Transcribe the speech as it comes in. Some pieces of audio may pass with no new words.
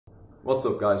What's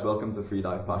up guys, welcome to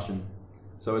Freedive Passion.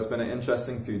 So it's been an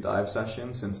interesting few dive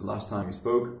sessions since the last time we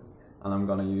spoke, and I'm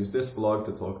going to use this vlog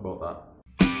to talk about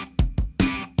that.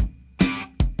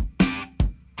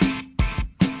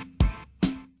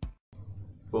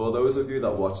 For those of you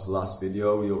that watched the last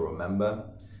video, you'll remember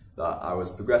that I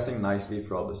was progressing nicely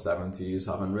throughout the 70s,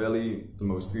 having really the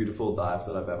most beautiful dives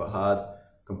that I've ever had,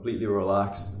 completely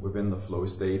relaxed, within the flow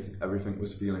state, everything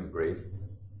was feeling great.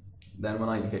 Then when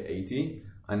I hit 80,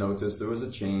 I noticed there was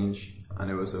a change, and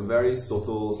it was a very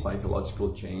subtle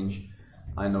psychological change.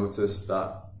 I noticed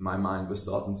that my mind was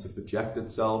starting to project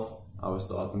itself. I was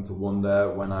starting to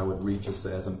wonder when I would reach a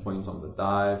certain point on the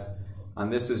dive,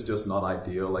 and this is just not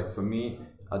ideal. Like for me,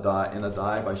 in a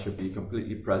dive, I should be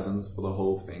completely present for the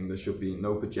whole thing. There should be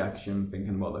no projection,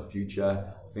 thinking about the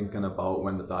future, thinking about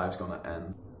when the dive's gonna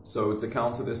end. So to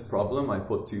counter this problem, I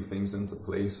put two things into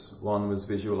place. One was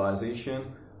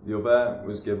visualization. The other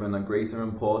was given a greater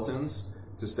importance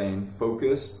to staying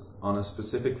focused on a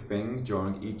specific thing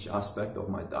during each aspect of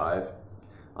my dive.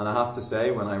 And I have to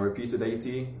say, when I repeated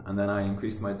 80 and then I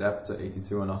increased my depth to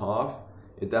 82.5,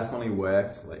 it definitely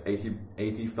worked. Like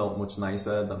 80 felt much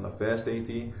nicer than the first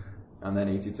 80, and then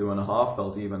 82.5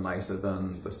 felt even nicer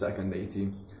than the second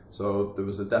 80. So there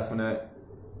was a definite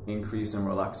increase in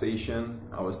relaxation.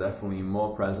 I was definitely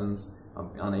more present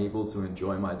and able to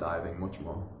enjoy my diving much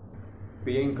more.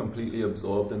 Being completely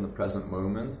absorbed in the present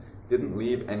moment didn't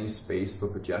leave any space for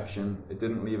projection. It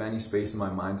didn't leave any space in my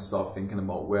mind to start thinking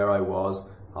about where I was,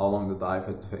 how long the dive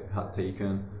had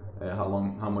taken,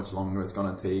 how much longer it's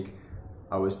gonna take.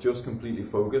 I was just completely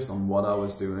focused on what I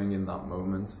was doing in that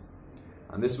moment.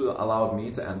 And this allowed me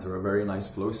to enter a very nice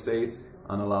flow state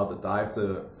and allowed the dive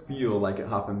to feel like it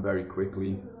happened very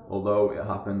quickly, although it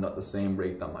happened at the same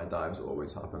rate that my dives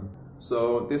always happen.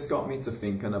 So this got me to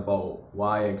thinking about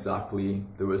why exactly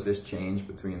there was this change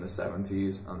between the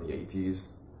 70s and the 80s.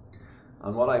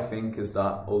 And what I think is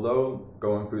that although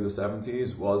going through the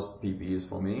 70s was PBs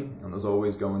for me, and there's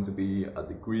always going to be a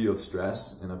degree of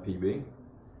stress in a PB,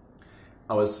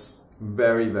 I was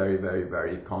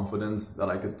very confident that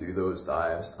I could do those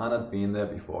dives, and I'd been there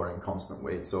before in constant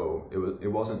weight, so it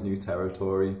wasn't new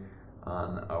territory,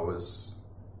 and I was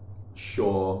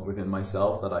sure within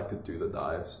myself that I could do the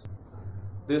dives.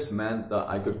 This meant that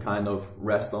I could kind of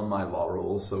rest on my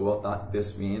laurels. So what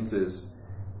this means is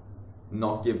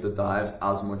not give the dives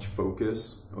as much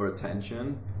focus or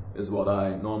attention as what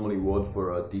I normally would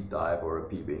for a deep dive or a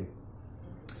PB.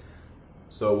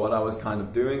 So what I was kind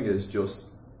of doing is just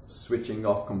switching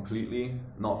off completely,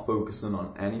 not focusing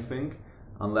on anything,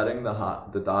 and letting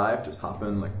the dive just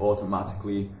happen like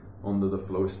automatically under the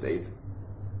flow state.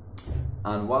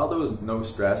 And while there was no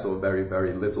stress or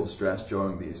very little stress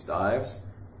during these dives,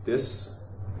 this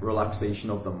relaxation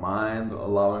of the mind,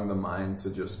 allowing the mind to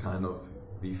just kind of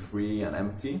be free and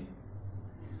empty,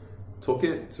 took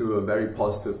it to a very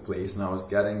positive place, and I was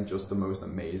getting just the most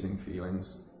amazing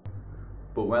feelings.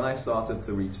 But when I started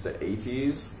to reach the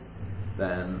 80s,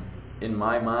 then in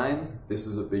my mind, this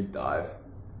is a big dive,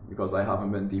 because I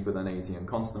haven't been deeper than 80 in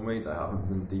constant weight, I haven't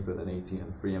been deeper than 80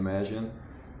 in free immersion.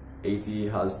 80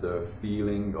 has the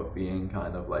feeling of being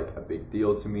kind of like a big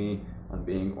deal to me and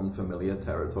being unfamiliar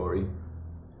territory.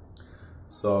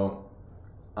 So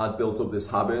I'd built up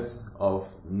this habit of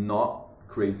not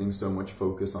creating so much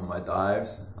focus on my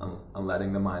dives and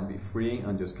letting the mind be free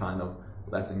and just kind of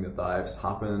letting the dives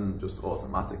happen just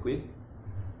automatically.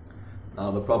 Now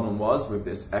the problem was with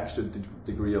this extra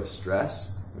degree of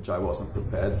stress, which I wasn't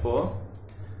prepared for,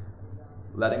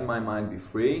 letting my mind be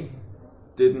free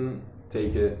didn't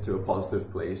take it to a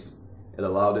positive place. It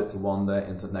allowed it to wander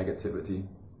into negativity.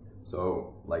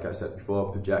 So like I said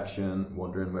before, projection,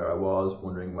 wondering where I was,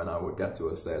 wondering when I would get to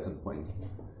a certain point.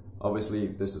 Obviously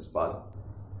this is bad.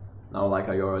 Now, like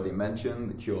I already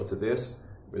mentioned, the cure to this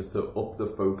was to up the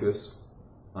focus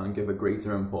and give a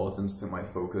greater importance to my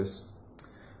focus.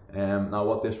 Now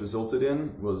what this resulted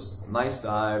in was nice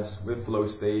dives with flow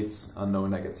states and no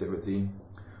negativity.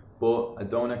 But I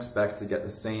don't expect to get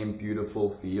the same beautiful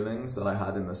feelings that I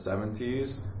had in the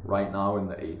 70s right now in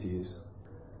the 80s.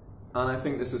 And I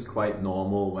think this is quite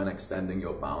normal when extending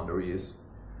your boundaries.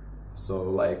 So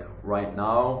like right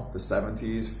now, the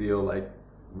 70s feel like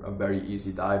a very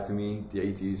easy dive to me, the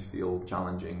 80s feel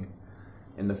challenging.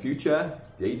 In the future,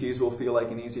 the 80s will feel like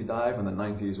an easy dive and the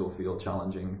 90s will feel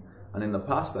challenging. And in the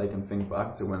past, I can think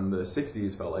back to when the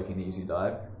 60s felt like an easy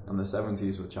dive and the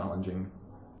 70s were challenging.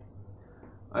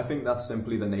 I think that's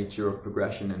simply the nature of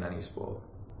progression in any sport.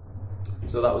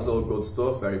 So that was all good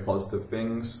stuff, very positive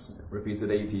things.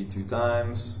 Repeated 80 2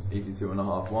 times,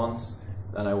 82.5 once.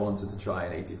 Then I wanted to try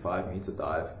an 85 meter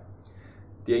dive.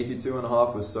 The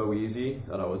 82.5 was so easy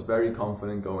that I was very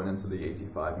confident going into the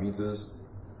 85 meters,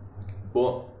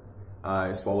 but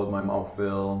I swallowed my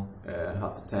mouthfeel,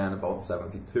 had to turn about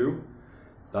 72.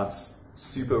 That's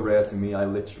super rare to me. I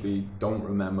literally don't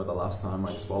remember the last time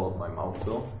I swallowed my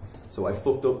mouthfeel. So I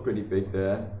fucked up pretty big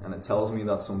there, and it tells me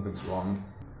that something's wrong.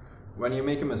 When you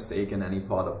make a mistake in any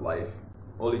part of life,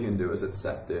 all you can do is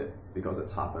accept it because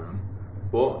it's happened.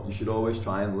 But you should always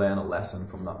try and learn a lesson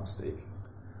from that mistake.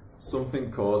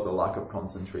 Something caused a lack of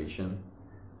concentration,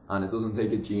 and it doesn't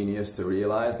take a genius to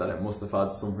realize that it must have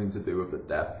had something to do with the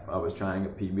depth. I was trying a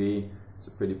PB, it's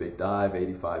a pretty big dive,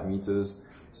 85 meters.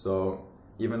 So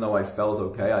even though I felt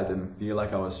okay, I didn't feel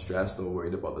like I was stressed or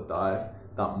worried about the dive.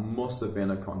 That must have been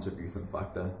a contributing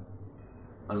factor.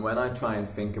 And when I try and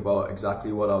think about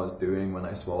exactly what I was doing when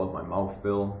I swallowed my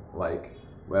mouthfeel, like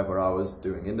whether I was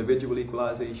doing individual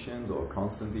equalizations or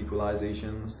constant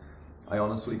equalizations, I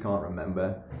honestly can't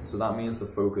remember. So that means the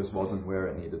focus wasn't where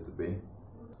it needed to be.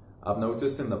 I've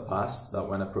noticed in the past that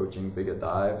when approaching bigger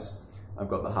dives, I've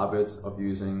got the habit of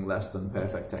using less than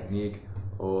perfect technique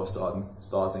or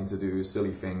starting to do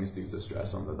silly things due to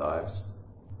stress on the dives.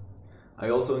 I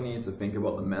also need to think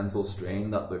about the mental strain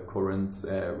that the current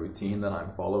routine that I'm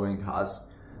following has.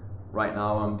 Right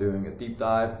now I'm doing a deep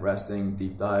dive, resting,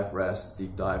 deep dive, rest,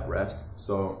 deep dive, rest.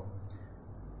 So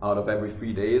out of every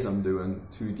 3 days I'm doing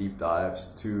 2 deep dives,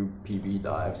 2 PB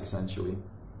dives essentially.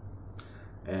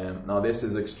 Now this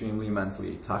is extremely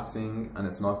mentally taxing, and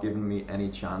it's not giving me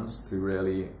any chance to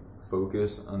really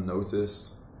focus and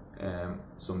notice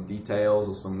some details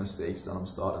or some mistakes that I'm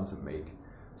starting to make.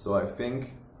 So I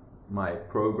think my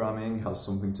programming has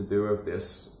something to do with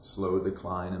this slow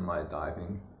decline in my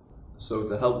diving. So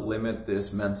to help limit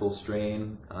this mental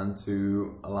strain and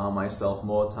to allow myself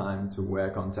more time to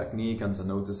work on technique and to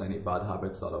notice any bad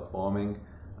habits that are forming,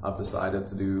 I've decided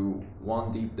to do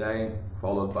 1 deep day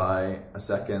followed by a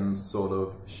second sort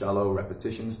of shallow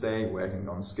repetitions day, working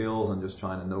on skills and just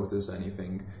trying to notice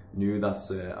anything new that's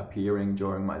appearing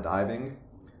during my diving,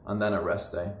 and then a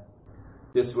rest day.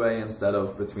 This way, instead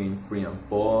of between 3 and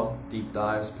 4 deep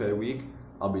dives per week,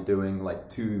 I'll be doing like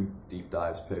 2 deep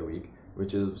dives per week,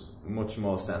 which is much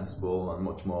more sensible and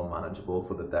much more manageable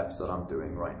for the depths that I'm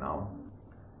doing right now.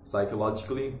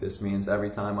 Psychologically, this means every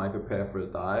time I prepare for a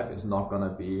dive, it's not going to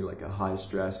be like a high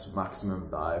stress maximum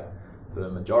dive. The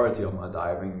majority of my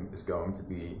diving is going to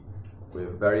be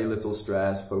with very little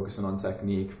stress, focusing on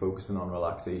technique, focusing on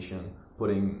relaxation,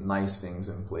 putting nice things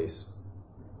in place.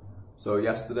 So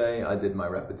yesterday I did my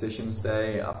repetitions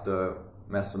day after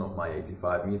messing up my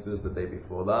 85 meters the day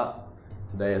before that.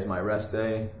 Today is my rest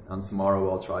day, and tomorrow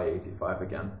I'll try 85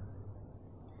 again.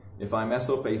 If I mess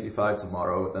up 85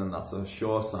 tomorrow, then that's a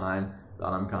sure sign that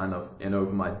I'm kind of in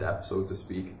over my depth, so to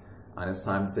speak, and it's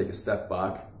time to take a step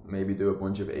back, maybe do a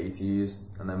bunch of 80s,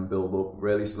 and then build up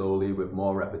really slowly with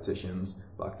more repetitions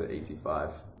back to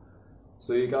 85.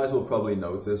 So you guys will probably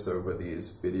notice over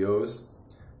these videos,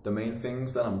 the main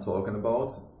things that I'm talking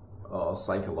about are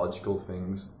psychological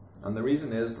things. And the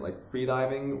reason is, like,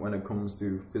 freediving, when it comes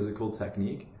to physical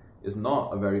technique, is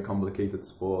not a very complicated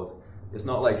sport. It's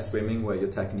not like swimming where your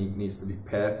technique needs to be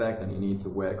perfect and you need to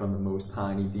work on the most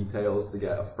tiny details to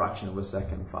get a fraction of a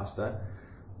second faster.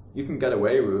 You can get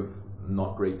away with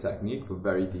not great technique for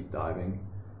very deep diving.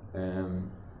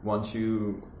 Once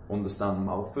you understand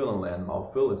mouthfeel and learn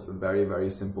mouthfeel, it's a very, very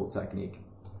simple technique.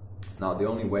 Now, the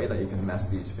only way that you can mess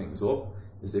these things up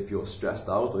is if you're stressed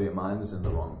out or your mind is in the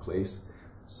wrong place.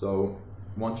 So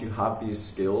once you have these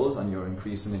skills and you're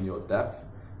increasing in your depth,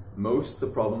 most of the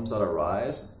problems that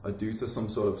arise are due to some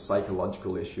sort of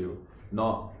psychological issue,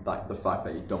 not like the fact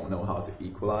that you don't know how to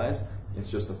equalize.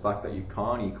 It's just the fact that you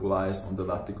can't equalize under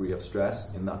that degree of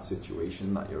stress in that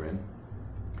situation that you're in.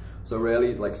 So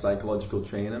really, like, psychological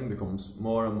training becomes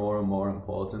more and more and more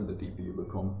important the deeper you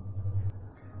become.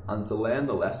 And to learn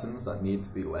the lessons that need to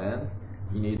be learned,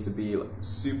 you need to be like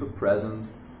super present,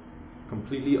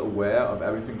 completely aware of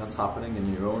everything that's happening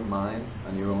in your own mind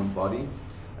and your own body,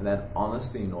 and then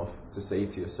honest enough to say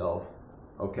to yourself,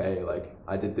 okay, like,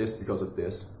 I did this because of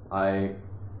this. I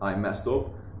messed up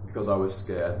because I was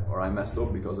scared, or I messed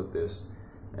up because of this.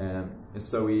 It's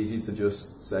so easy to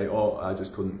just say, oh, I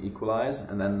just couldn't equalize,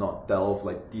 and then not delve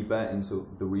like deeper into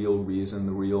the real reason,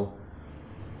 the real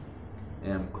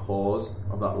cause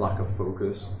of that lack of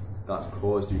focus that's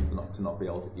caused you to not be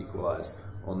able to equalize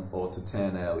or to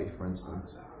turn early, for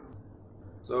instance.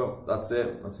 So that's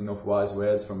it. That's enough wise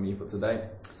words from me for today.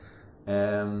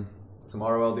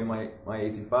 Tomorrow I'll do my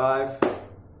 85.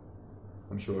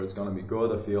 I'm sure it's going to be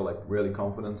good. I feel like really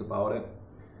confident about it.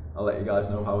 I'll let you guys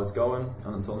know how it's going,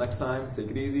 and until next time, take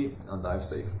it easy and dive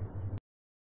safe.